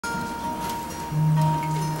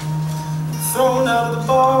Thrown out of the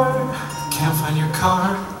bar, can't find your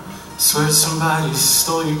car. Swear somebody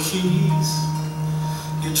stole your keys.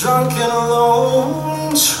 You're drunk and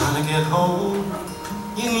alone, trying to get home.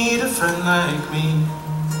 You need a friend like me.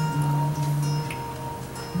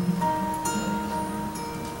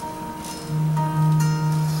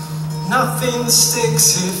 Nothing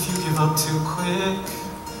sticks if you give up too quick.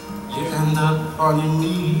 You end up on your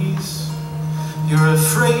knees. You're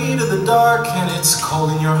afraid of the dark and it's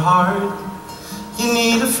cold in your heart. You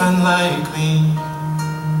need a friend like me.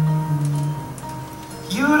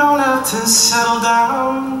 You don't have to settle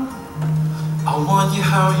down. I want you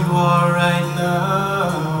how you are right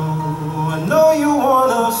now. I know you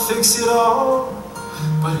wanna fix it all,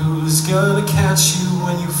 but who's gonna catch you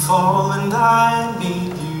when you fall? And I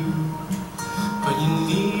need you, but you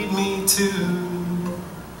need me too.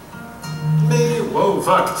 Maybe, whoa,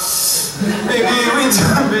 fuck. Maybe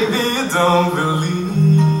you don't believe.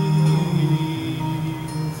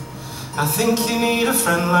 I think you need a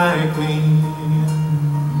friend like me.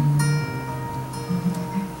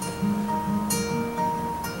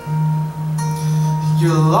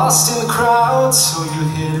 You're lost in the crowd, so you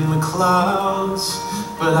hid in the clouds.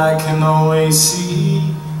 But I can always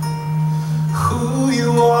see who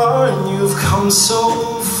you are, and you've come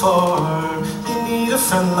so far. You need a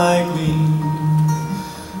friend like me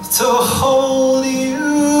to hold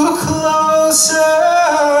you closer,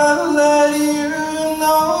 let you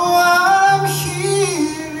know I'm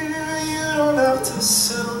here. You don't have to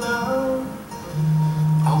settle down.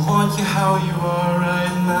 I want you how you are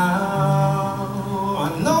right now. I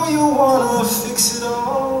know you wanna fix it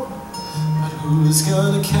all, but who's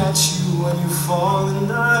gonna catch you when you fall?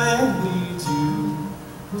 And I need you,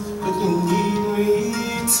 but you need me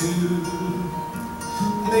too.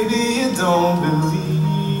 Maybe you don't believe.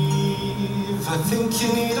 I think you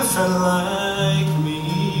need a friend like me.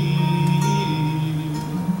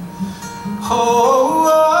 Oh,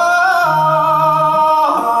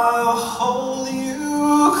 I'll hold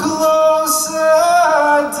you closer,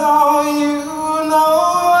 don't you?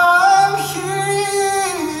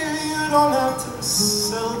 Don't have to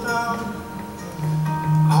settle down.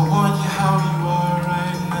 I want you how you are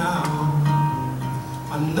right now.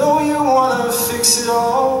 I know you wanna fix it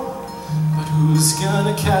all, but who's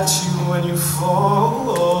gonna catch you when you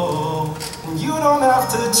fall? And you don't have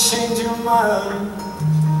to change your mind.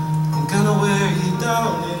 I'm gonna wear you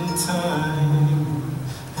down in time,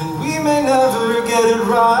 and we may never get it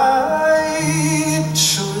right.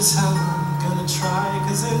 Sure as hell I'm gonna try,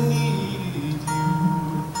 'cause I need you.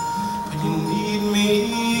 You need me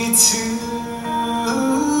too.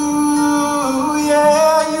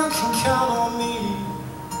 Yeah, you can count on me,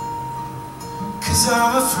 'cause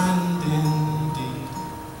I'm a friend indeed,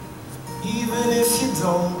 even if you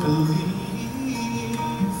don't believe.